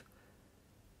 five.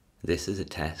 This is a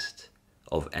test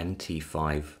of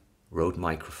NT5 Rode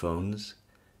microphones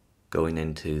going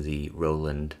into the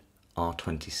Roland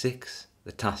R26,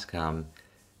 the Tascam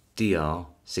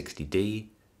DR60D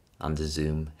and the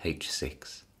Zoom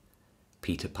H6.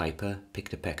 Peter Piper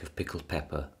picked a peck of pickled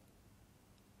pepper.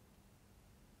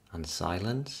 And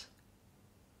silence.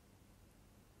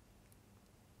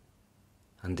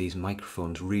 And these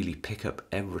microphones really pick up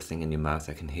everything in your mouth.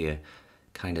 I can hear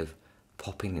kind of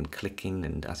popping and clicking,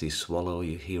 and as you swallow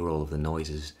you hear all of the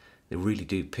noises. They really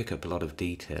do pick up a lot of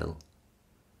detail.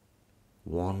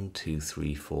 1, 2,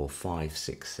 3, 4, 5,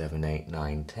 6, 7, 8,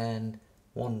 9, 10.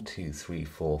 1, 2, 3,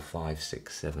 4, 5,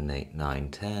 6, 7, 8, 9,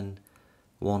 10.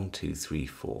 1, 2, 3,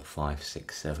 4, 5,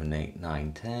 6, 7, 8,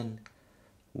 9, 10.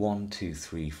 1, 2,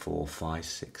 3, 4, 5,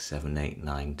 6, 7, 8,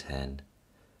 9, 10.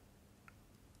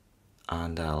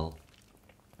 And I'll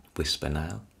whisper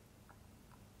now.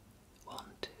 1,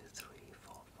 2, 3,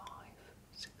 4, 5,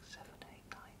 6, 7, 8,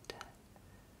 9, 10.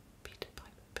 Peter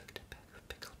Piper picked a peck of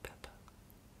pickled pepper.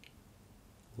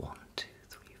 1, 2,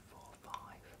 3, 4, 5.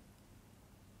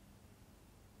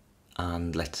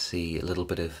 And let's see a little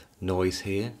bit of noise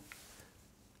here.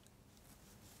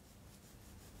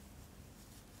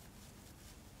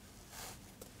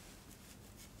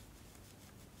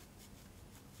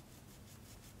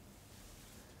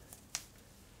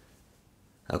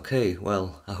 Okay,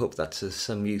 well, I hope that's of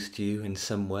some use to you in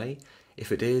some way.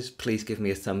 If it is, please give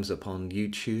me a thumbs up on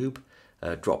YouTube.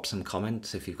 Drop some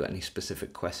comments if you've got any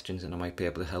specific questions and I might be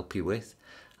able to help you with.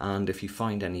 And if you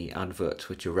find any adverts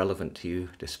which are relevant to you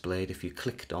displayed, if you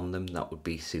clicked on them, that would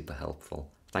be super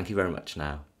helpful. Thank you very much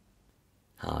now.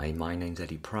 Hi, my name's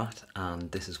Eddie Pratt,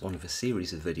 and this is one of a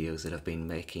series of videos that I've been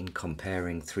making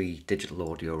comparing 3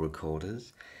 digital audio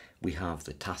recorders. We have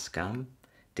the Tascam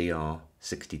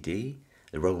DR60D,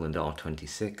 the Roland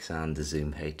R26 and the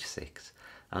Zoom H6.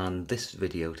 And this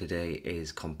video today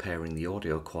is comparing the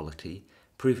audio quality.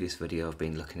 Previous video I've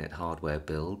been looking at hardware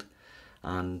build,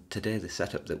 and today the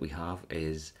setup that we have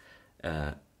is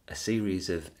a series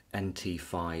of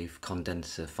NT5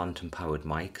 condenser phantom powered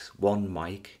mics, one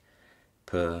mic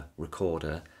per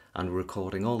recorder, and we're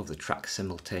recording all of the tracks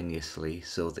simultaneously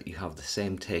so that you have the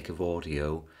same take of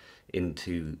audio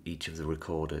into each of the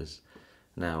recorders.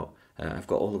 Now, I've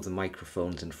got all of the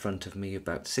microphones in front of me,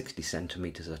 about 60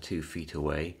 centimeters or 2 feet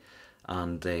away,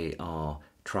 and they are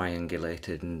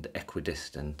triangulated and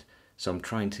equidistant. So I'm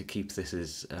trying to keep this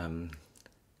as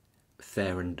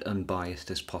fair and unbiased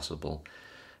as possible.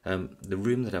 The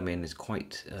room that I'm in is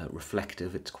quite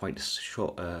reflective. It's quite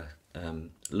short,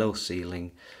 low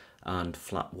ceiling and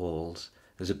flat walls.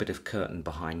 There's a bit of curtain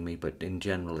behind me, but in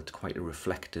general it's quite a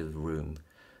reflective room.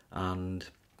 And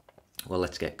well,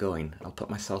 let's get going. I'll put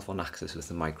myself on axis with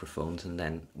the microphones and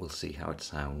then we'll see how it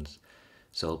sounds.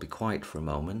 So I'll be quiet for a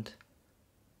moment.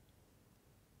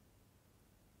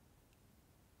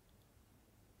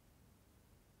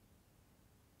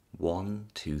 One,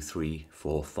 two, three,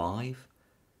 four, five.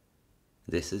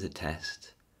 This is a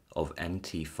test of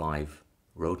NT5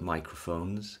 Rode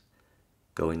microphones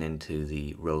going into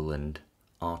the Roland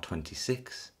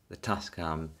R26, the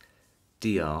Tascam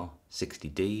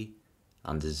DR60D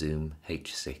and the Zoom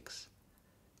H6.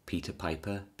 Peter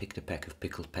Piper picked a peck of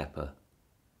pickled pepper.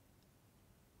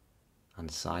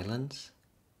 And silence.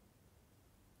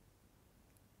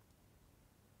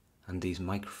 And these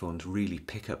microphones really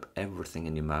pick up everything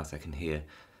in your mouth. I can hear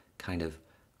kind of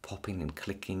popping and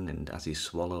clicking, and as you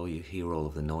swallow you hear all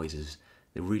of the noises.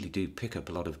 They really do pick up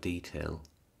a lot of detail.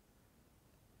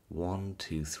 1,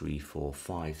 2, 3, 4,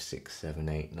 5, 6, 7,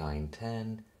 8, 9,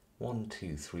 10. 1,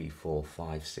 2, 3, 4,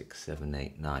 5, 6, 7,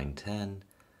 8, 9, 10.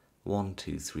 1,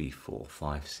 2, 3, 4,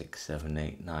 5, 6, 7,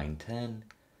 8, 9, 10.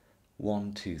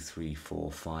 1, 2, 3,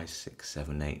 4, 5, 6,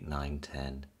 7, 8, 9,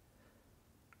 10.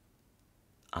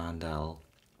 And I'll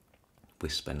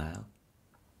whisper now.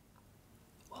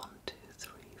 1, 2,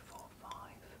 3, 4, 5,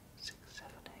 6,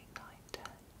 7, 8, 9, 10.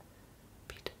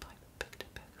 Peter Piper picked a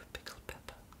peck of pickled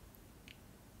pepper.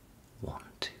 1,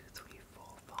 2, 3, 4,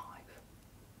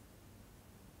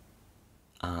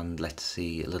 5. And let's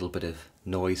see a little bit of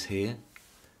noise here.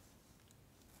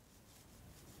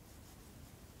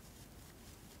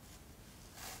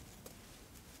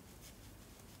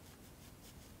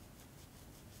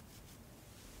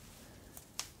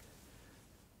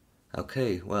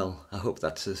 Okay, well, I hope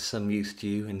that's of some use to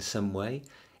you in some way.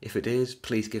 If it is,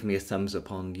 please give me a thumbs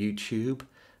up on YouTube.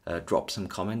 Drop some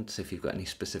comments if you've got any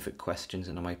specific questions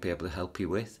and I might be able to help you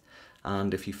with.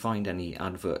 And if you find any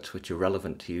adverts which are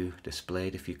relevant to you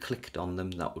displayed, if you clicked on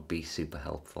them, that would be super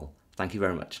helpful. Thank you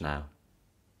very much now.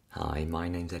 Hi, my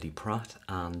name's Eddie Pratt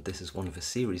and this is one of a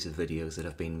series of videos that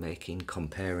I've been making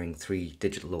comparing 3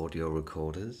 digital audio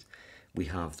recorders. We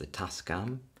have the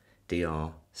Tascam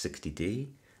DR60D,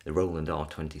 the Roland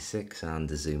R26 and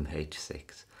the Zoom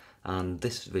H6. And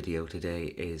this video today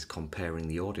is comparing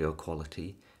the audio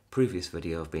quality. Previous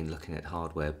video I've been looking at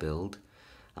hardware build,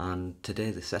 and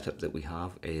today the setup that we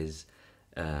have is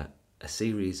a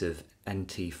series of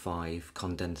NT5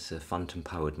 condenser phantom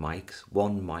powered mics,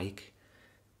 one mic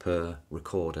per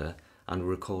recorder, and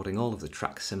we're recording all of the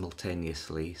tracks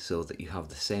simultaneously so that you have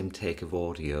the same take of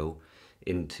audio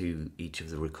into each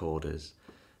of the recorders.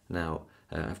 Now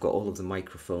I've got all of the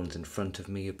microphones in front of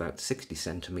me, about 60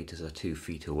 centimeters or 2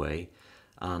 feet away,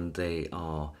 and they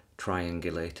are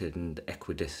triangulated and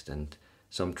equidistant.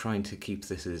 So I'm trying to keep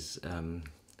this as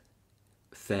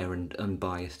fair and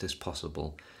unbiased as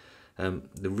possible.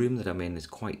 The room that I'm in is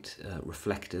quite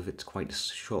reflective. It's quite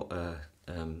short,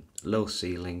 low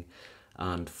ceiling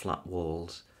and flat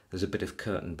walls. There's a bit of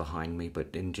curtain behind me, but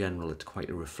in general it's quite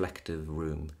a reflective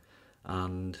room.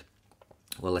 And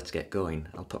well, let's get going.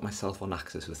 I'll put myself on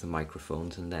axis with the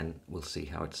microphones and then we'll see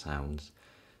how it sounds.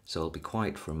 So I'll be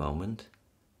quiet for a moment.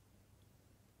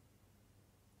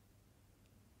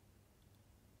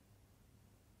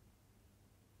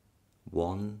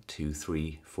 One, 2,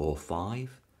 3, 4,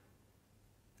 5.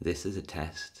 This is a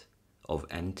test of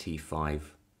NT5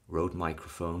 Rode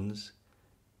microphones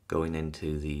going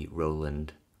into the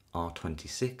Roland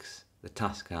R26, the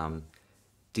Tascam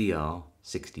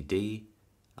DR60D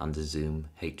and the Zoom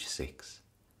H6.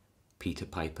 Peter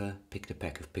Piper picked a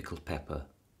peck of pickled pepper.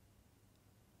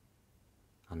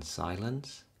 And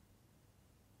silence.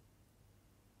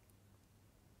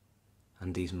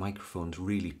 And these microphones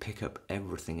really pick up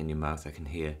everything in your mouth. I can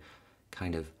hear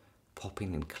kind of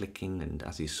popping and clicking, and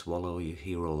as you swallow you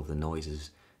hear all of the noises.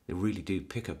 They really do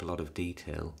pick up a lot of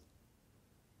detail.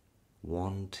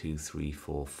 1, 2, 3,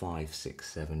 4, 5, 6,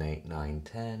 7, 8, 9,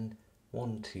 10.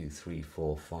 1, 2, 3,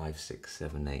 4, 5, 6,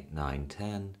 7, 8, 9,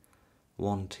 10.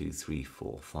 1, 2, 3,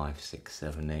 4, 5, 6,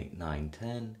 7, 8, 9,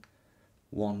 10.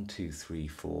 1, 2, 3,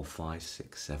 4, 5,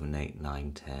 6, 7, 8,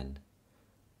 9, 10.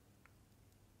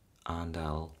 And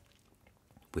I'll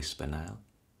whisper now.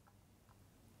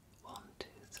 1, 2,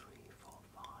 3, 4,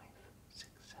 5, 6,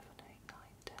 7, 8, 9,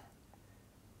 10.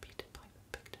 Peter Piper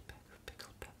picked a peck of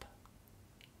pickled pepper.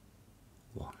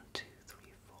 1, 2, 3,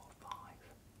 4,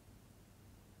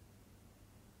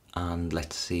 5. And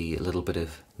let's see a little bit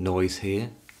of noise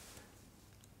here.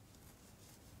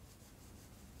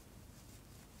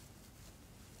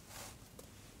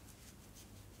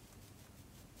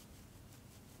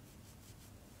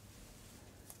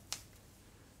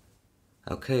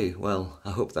 Okay, well,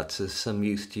 I hope that's of some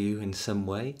use to you in some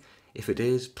way. If it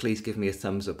is, please give me a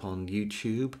thumbs up on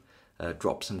YouTube.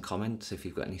 Drop some comments if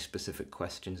you've got any specific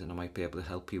questions and I might be able to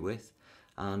help you with.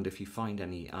 And if you find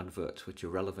any adverts which are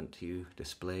relevant to you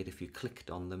displayed, if you clicked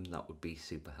on them, that would be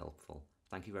super helpful.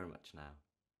 Thank you very much now.